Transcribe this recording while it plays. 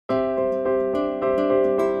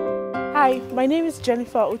Hi, my name is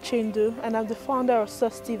Jennifer Ochendu and I'm the founder of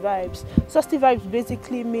Susty Vibes. Susty Vibes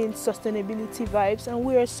basically means sustainability vibes, and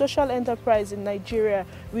we're a social enterprise in Nigeria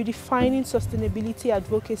redefining sustainability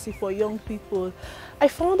advocacy for young people. I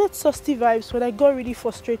founded Susty Vibes when I got really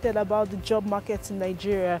frustrated about the job market in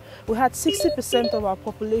Nigeria. We had 60% of our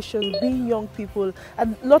population being young people,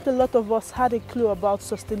 and not a lot of us had a clue about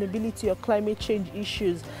sustainability or climate change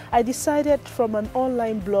issues. I decided from an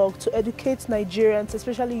online blog to educate Nigerians,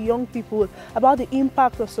 especially young people, about the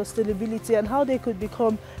impact of sustainability and how they could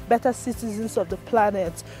become better citizens of the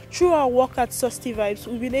planet. Through our work at Susty Vibes,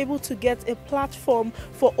 we've been able to get a platform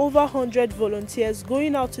for over 100 volunteers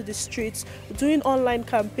going out to the streets, doing online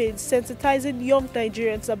campaigns, sensitizing young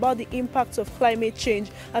Nigerians about the impacts of climate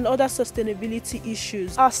change and other sustainability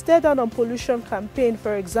issues. Our Stare Down on Pollution campaign,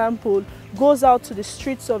 for example, goes out to the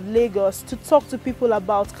streets of Lagos to talk to people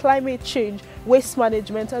about climate change, waste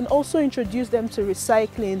management, and also introduce them to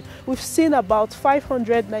recycling. We've seen about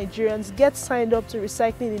 500 Nigerians get signed up to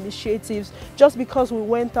recycling initiatives just because we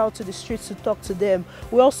went out to the streets to talk to them.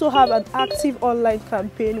 We also have an active online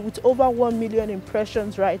campaign with over 1 million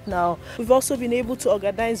impressions right now. We've also been able to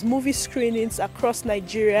organize movie screenings across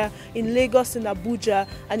Nigeria, in Lagos, in Abuja,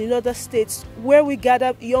 and in other states, where we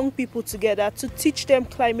gather young people together to teach them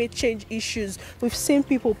climate change issues. We've seen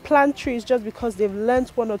people plant trees just because they've learned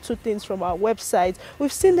one or two things from our website.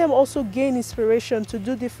 We've seen them also gain inspiration to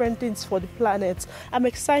do different things for the planet. I'm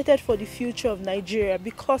excited for the future of Nigeria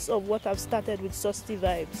because of what I've started with Susty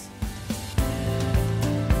Vibes.